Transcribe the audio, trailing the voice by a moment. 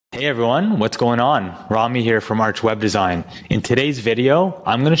Hey everyone, what's going on? Rami here from Arch Web Design. In today's video,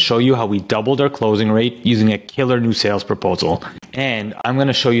 I'm going to show you how we doubled our closing rate using a killer new sales proposal. And I'm going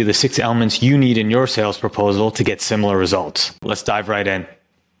to show you the 6 elements you need in your sales proposal to get similar results. Let's dive right in.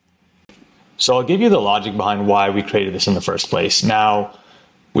 So I'll give you the logic behind why we created this in the first place. Now,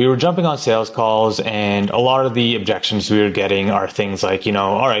 we were jumping on sales calls and a lot of the objections we were getting are things like,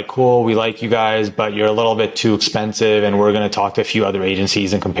 all right, cool, we like you guys, but you're a little bit too expensive and we're going to talk to a few other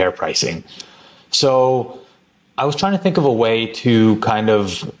agencies and compare pricing. So I was trying to think of a way to kind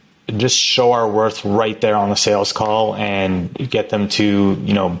of just show our worth right there on the sales call and get them to,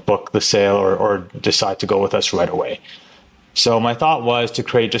 book the sale or decide to go with us right away. So my thought was to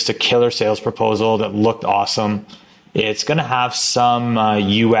create just a killer sales proposal that looked awesome. It's going to have some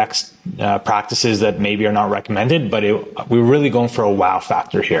UX practices that maybe are not recommended, but we're really going for a wow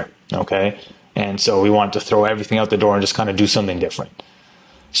factor here, okay? And so we want to throw everything out the door and just kind of do something different.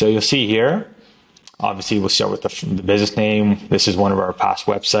 So you'll see here, obviously we'll start with the business name. This is one of our past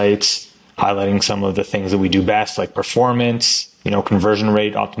websites, highlighting some of the things that we do best, like performance, conversion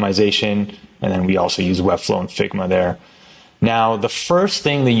rate optimization, and then we also use Webflow and Figma there. Now, the first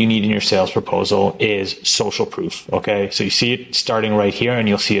thing that you need in your sales proposal is social proof, okay? So you see it starting right here and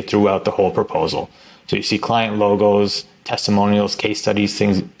you'll see it throughout the whole proposal. So you see client logos, testimonials, case studies,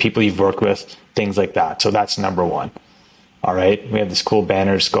 things, people you've worked with, things like that. So that's number one, all right? We have this cool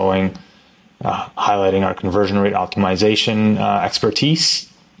banners going, highlighting our conversion rate optimization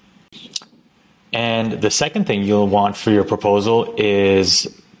expertise. And the second thing you'll want for your proposal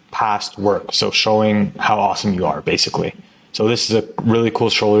is past work. So showing how awesome you are, basically. So this is a really cool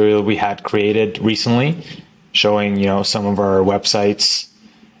show reel we had created recently, showing, some of our websites,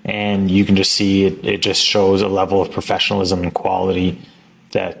 and you can just see it just shows a level of professionalism and quality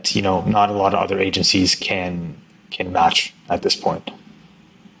that, not a lot of other agencies can match at this point.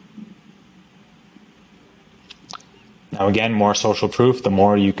 Now again, more social proof, the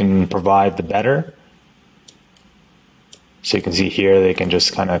more you can provide, the better. So you can see here, they can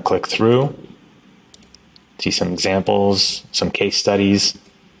just kind of click through. See some examples, some case studies.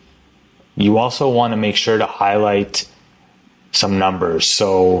 You also want to make sure to highlight some numbers.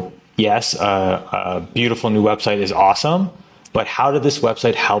 So yes, a beautiful new website is awesome, but how did this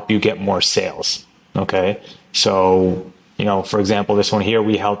website help you get more sales? Okay, so for example, this one here,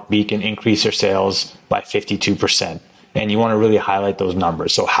 we helped Beacon increase their sales by 52%. And you want to really highlight those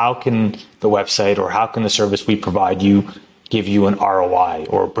numbers. So how can the website or how can the service we provide you give you an ROI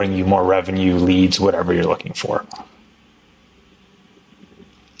or bring you more revenue, leads, whatever you're looking for.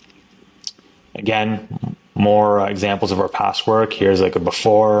 Again, more examples of our past work. Here's like a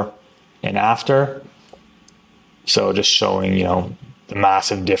before and after. So just showing, the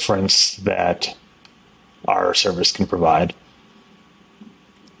massive difference that our service can provide.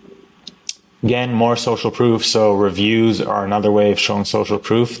 Again, more social proof. So reviews are another way of showing social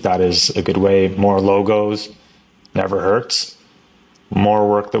proof. That is a good way. More logos. Never hurts. More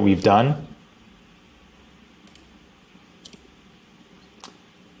work that we've done.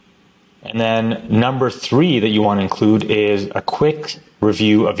 And then number 3 that you want to include is a quick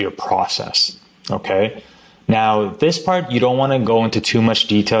review of your process. Okay. Now this part, you don't want to go into too much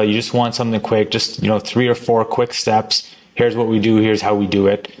detail. You just want something quick, just, 3 or 4 quick steps. Here's what we do. Here's how we do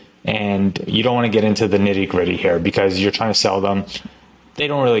it. And you don't want to get into the nitty gritty here because you're trying to sell them. They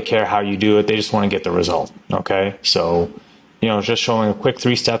don't really care how you do it. They just want to get the result. Okay. So, just showing a quick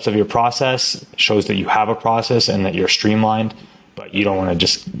 3 steps of your process shows that you have a process and that you're streamlined, but you don't want to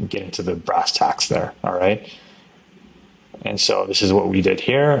just get into the brass tacks there. All right. And so this is what we did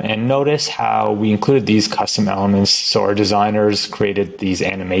here. And notice how we included these custom elements. So our designers created these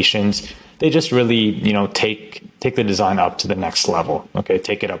animations. They just really, take the design up to the next level. Okay.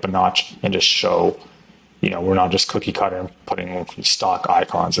 Take it up a notch and just show, we're not just cookie cutter and putting stock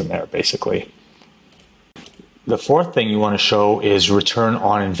icons in there, basically. The 4th thing you want to show is return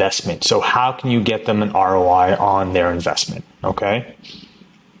on investment. So how can you get them an ROI on their investment? Okay.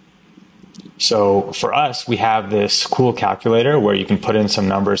 So for us, we have this cool calculator where you can put in some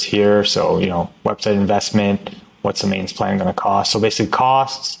numbers here. So, website investment, what's the mains plan going to cost? So basically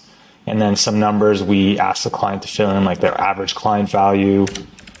costs, and then some numbers we ask the client to fill in, like their average client value,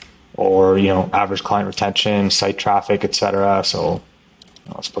 or average client retention, site traffic, etc. So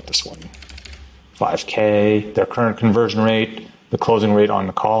let's put this one, 5K, their current conversion rate, the closing rate on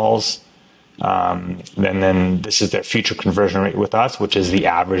the calls, and then this is their future conversion rate with us, which is the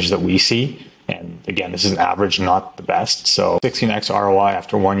average that we see. And again, this is an average, not the best. So 16x ROI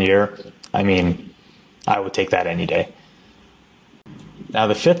after 1 year. I mean, I would take that any day. Now,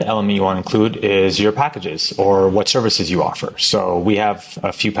 the fifth element you want to include is your packages or what services you offer. So we have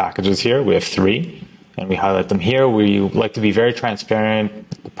a few packages here. We have 3, and we highlight them here. We like to be very transparent,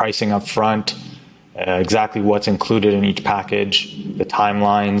 the pricing up front, exactly what's included in each package, the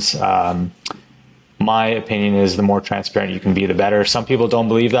timelines. My opinion is the more transparent you can be, the better. Some people don't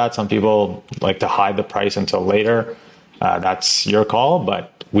believe that. Some people like to hide the price until later. That's your call,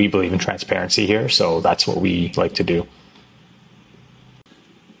 but we believe in transparency here, so that's what we like to do.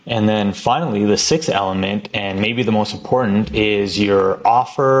 And then finally, the sixth element, and maybe the most important, is your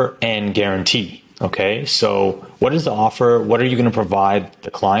offer and guarantee. Okay, so what is the offer? What are you going to provide the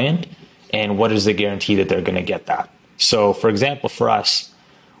client? And what is the guarantee that they're going to get that? So for example, for us,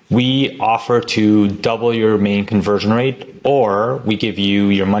 we offer to double your main conversion rate, or we give you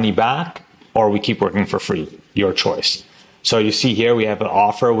your money back, or we keep working for free, your choice. So you see here, we have an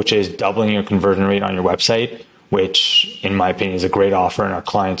offer, which is doubling your conversion rate on your website, which in my opinion is a great offer, and our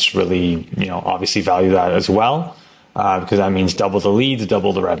clients really, obviously value that as well, because that means double the leads,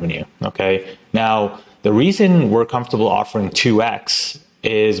 double the revenue. Okay. Now, the reason we're comfortable offering 2x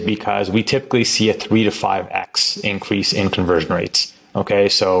is because we typically see a 3 to 5x increase in conversion rates. Okay.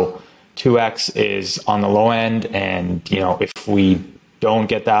 So 2x is on the low end, and if we don't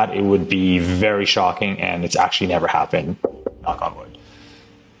get that, it would be very shocking, and it's actually never happened. Knock on wood.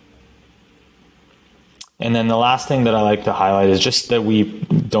 And then the last thing that I like to highlight is just that we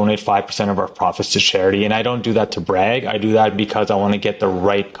donate 5% of our profits to charity. And I don't do that to brag. I do that because I want to get the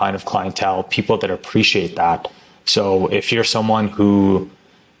right kind of clientele, people that appreciate that. So if you're someone who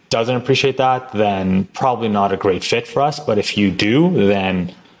doesn't appreciate that, then probably not a great fit for us. But if you do,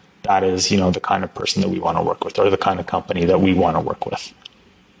 then that is, the kind of person that we want to work with, or the kind of company that we want to work with.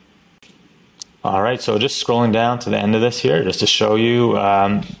 All right, so just scrolling down to the end of this here, just to show you,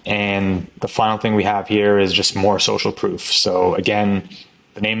 and the final thing we have here is just more social proof. So again,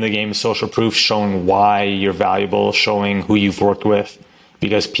 the name of the game is social proof, showing why you're valuable, showing who you've worked with,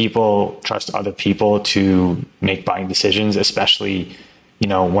 because people trust other people to make buying decisions, especially,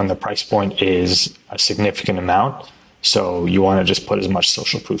 when the price point is a significant amount. So you want to just put as much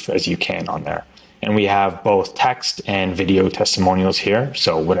social proof as you can on there. And we have both text and video testimonials here,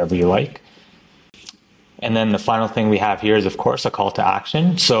 so whatever you like. And then the final thing we have here is, of course, a call to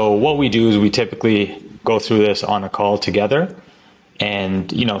action. So what we do is we typically go through this on a call together.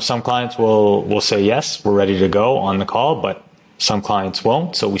 And, some clients will say, yes, we're ready to go on the call, but some clients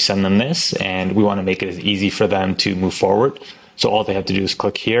won't. So we send them this, and we want to make it as easy for them to move forward. So all they have to do is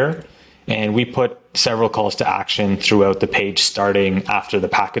click here. And we put several calls to action throughout the page, starting after the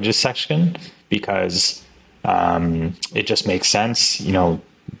packages section, because it just makes sense.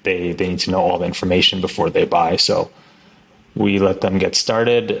 They need to know all the information before they buy. So we let them get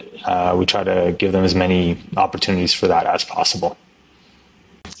started. We try to give them as many opportunities for that as possible.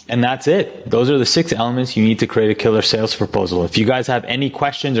 And that's it. Those are the 6 elements you need to create a killer sales proposal. If you guys have any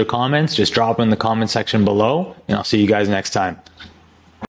questions or comments, just drop them in the comment section below, and I'll see you guys next time.